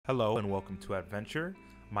Hello and welcome to Adventure.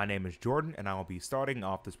 My name is Jordan and I will be starting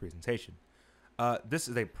off this presentation. This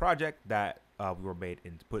is a project that we were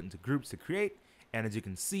put into groups to create, and as you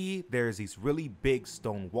can see, there's these really big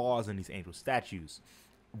stone walls and these angel statues.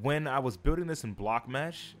 When I was building this in block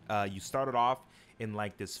mesh, you started off in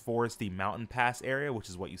like this foresty mountain pass area, which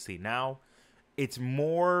is what you see now. It's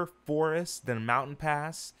more forest than mountain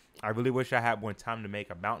pass. I really wish I had more time to make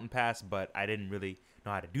a mountain pass, but I didn't really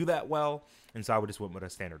know how to do that well, and so I just went with a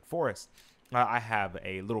standard forest. I have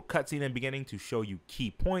a little cutscene in the beginning to show you key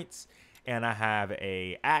points, and I have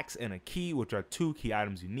a axe and a key, which are two key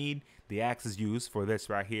items you need. The axe is used for this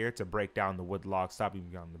right here to break down the wood log stopping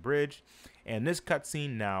you on the bridge, and this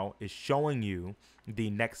cutscene now is showing you the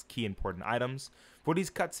next key important items. For these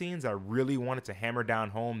cutscenes, I really wanted to hammer down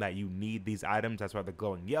home that you need these items. That's why they're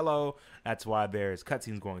glowing yellow. That's why there's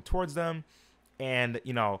cutscenes going towards them. And,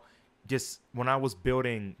 you know, just when I was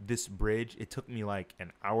building this bridge, it took me like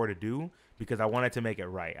an hour to do because I wanted to make it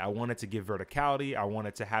right. I wanted to give verticality. I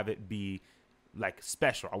wanted to have it be like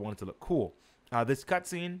special. I wanted to look cool. This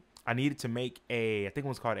cutscene, I needed to make I think it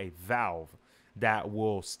was called a valve that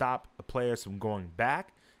will stop the players from going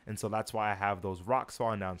back. And so that's why I have those rocks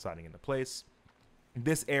falling down, sliding into place.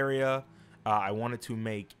 This area, I wanted to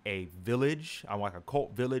make a village. I want like a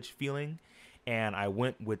cult village feeling. And I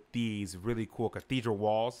went with these really cool cathedral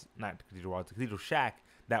walls, not cathedral walls, cathedral shack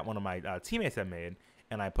that one of my teammates had made.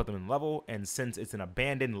 And I put them in level. And since it's an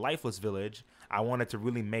abandoned, lifeless village, I wanted to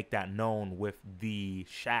really make that known with the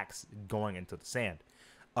shacks going into the sand.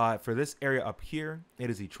 For this area up here,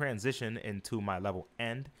 it is a transition into my level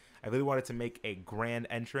end. I really wanted to make a grand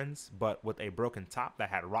entrance, but with a broken top that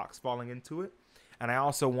had rocks falling into it. And I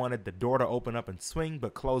also wanted the door to open up and swing,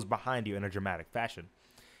 but close behind you in a dramatic fashion.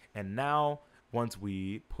 And now, once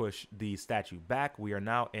we push the statue back, we are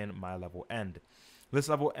now in my level end. This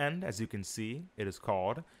level end, as you can see, it is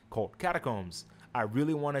called Cult Catacombs. I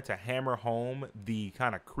really wanted to hammer home the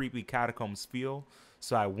kind of creepy catacombs feel,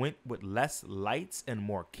 so I went with less lights and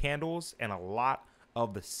more candles and a lot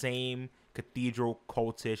of the same cathedral,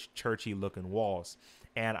 cultish, churchy looking walls.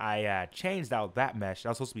 And I changed out that mesh. That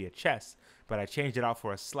was supposed to be a chest, but I changed it out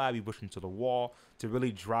for a slab you push into the wall to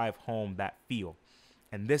really drive home that feel.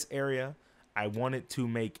 And this area, I wanted to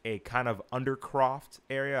make a kind of undercroft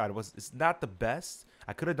area. It's not the best.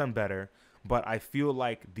 I could have done better, but I feel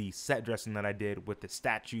like the set dressing that I did with the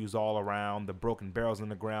statues all around, the broken barrels in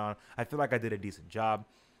the ground, I feel like I did a decent job.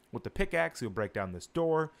 With the pickaxe, you'll break down this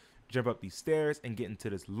door, jump up these stairs, and get into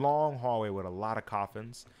this long hallway with a lot of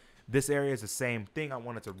coffins. This area is the same thing. I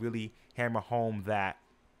wanted to really hammer home that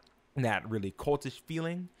really cultish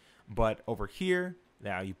feeling. But over here,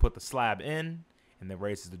 now you put the slab in, and then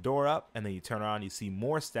raises the door up, and then you turn around, you see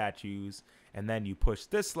more statues, and then you push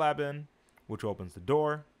this slab in, which opens the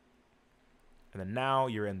door. And then now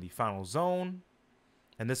you're in the final zone.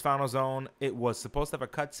 And this final zone, it was supposed to have a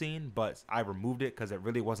cutscene, but I removed it because it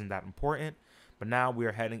really wasn't that important. But now we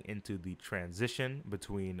are heading into the transition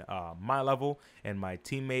between my level and my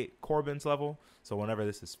teammate Corbin's level. So whenever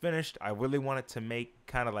this is finished, I really wanted to make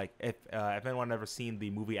kind of like, if anyone ever seen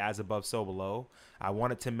the movie As Above, So Below, I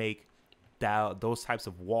wanted to make those types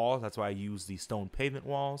of walls. That's why I use the stone pavement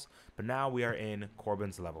walls. But now we are in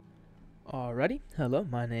Corbin's level. Alrighty, hello,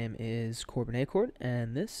 my name is Corbin Acord,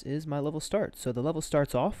 and this is my level start. So the level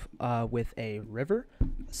starts off with a river,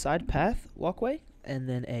 a side path walkway, and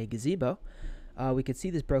then a gazebo. We could see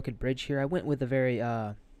this broken bridge here. I went with a very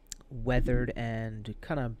weathered and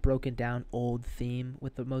kind of broken down old theme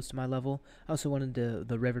with most of my level. I also wanted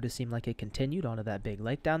the river to seem like it continued onto that big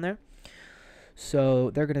lake down there.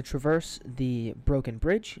 So they're going to traverse the broken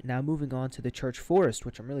bridge. Now moving on to the church forest,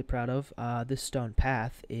 which I'm really proud of. This stone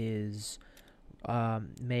path is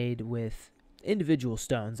made with individual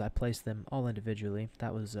stones. I placed them all individually.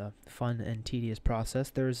 That was a fun and tedious process.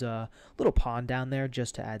 There's a little pond down there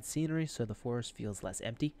just to add scenery so the forest feels less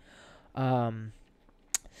empty. So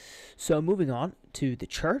moving on to the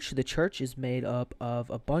church. The church is made up of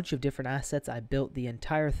a bunch of different assets. I built the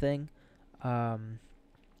entire thing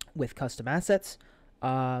with custom assets.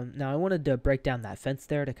 Now I wanted to break down that fence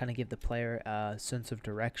there to kind of give the player a sense of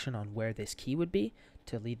direction on where this key would be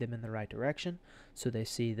to lead them in the right direction. So they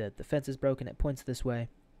see that the fence is broken, it points this way.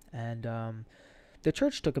 And the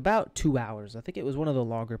church took about 2 hours. I think it was one of the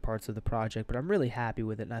longer parts of the project, but I'm really happy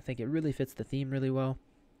with it, and I think it really fits the theme really well.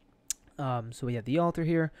 So we have the altar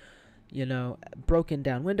here, you know, broken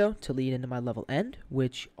down window to lead into my level end,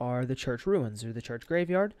 which are the church ruins or the church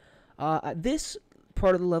graveyard. This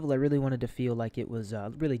part of the level I really wanted to feel like it was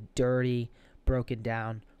really dirty, broken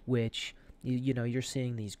down, which you know, you're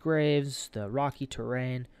seeing these graves, the rocky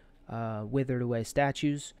terrain, withered away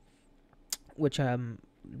statues, which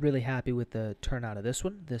really happy with the turnout of this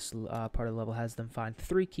one. This part of the level has them find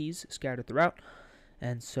 3 keys scattered throughout,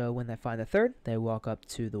 and so when they find the third, they walk up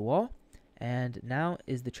to the wall. And now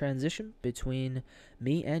is the transition between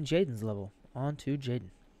me and Jaden's level. On to Jaden.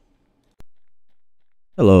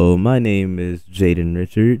 Hello, my name is Jaden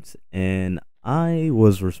Richards, and I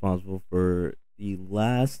was responsible for the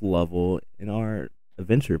last level in our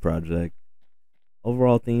adventure project.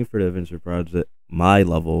 Overall theme for the adventure project, my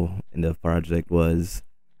level in the project was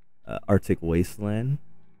Arctic Wasteland.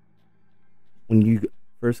 When you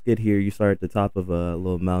first get here, you start at the top of a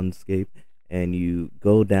little mountainscape, and you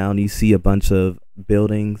go down. You see a bunch of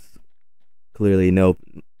buildings. Clearly, no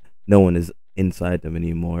one is inside them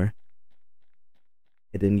anymore.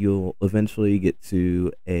 And then you'll eventually get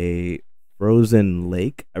to a frozen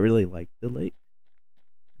lake. I really like the lake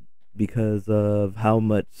because of how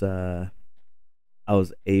much I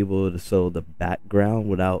was able to show the background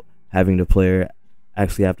without having the player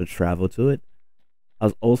actually have to travel to it. I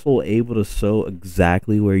was also able to show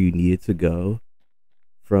exactly where you needed to go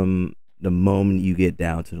from the moment you get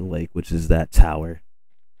down to the lake, which is that tower.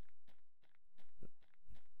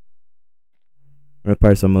 One of the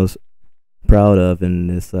parts I'm most proud of in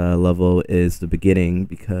this level is the beginning,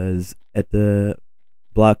 because at the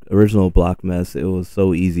original block mess, it was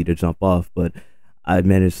so easy to jump off, but I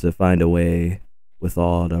managed to find a way with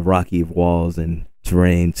all the rocky walls and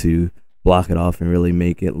terrain to block it off and really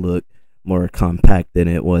make it look more compact than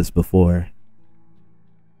it was before.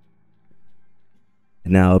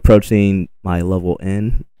 And now approaching my level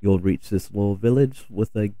end, you'll reach this little village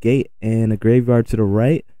with a gate and a graveyard to the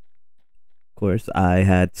right. Of course, I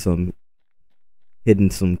had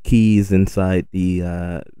hidden some keys inside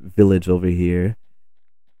the village over here,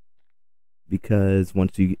 because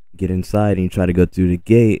once you get inside and you try to go through the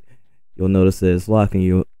gate, you'll notice that it's locked and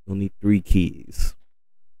you'll need 3 keys.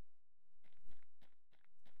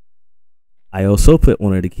 I also put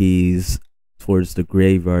one of the keys towards the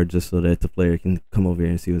graveyard just so that the player can come over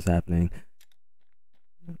here and see what's happening.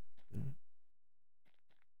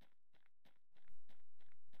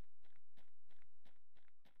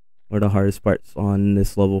 One of the hardest parts on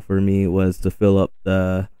this level for me was to fill up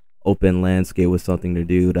the open landscape with something to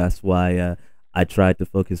do. That's why I tried to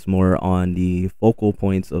focus more on the focal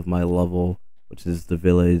points of my level, which is the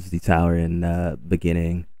village, the tower, and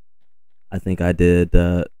beginning. I think I did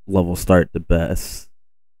the level start the best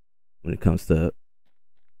when it comes to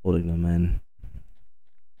holding them in.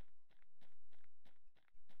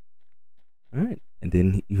 Alright, and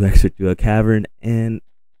then you exit through a cavern, and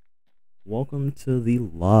welcome to the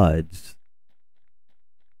lodge.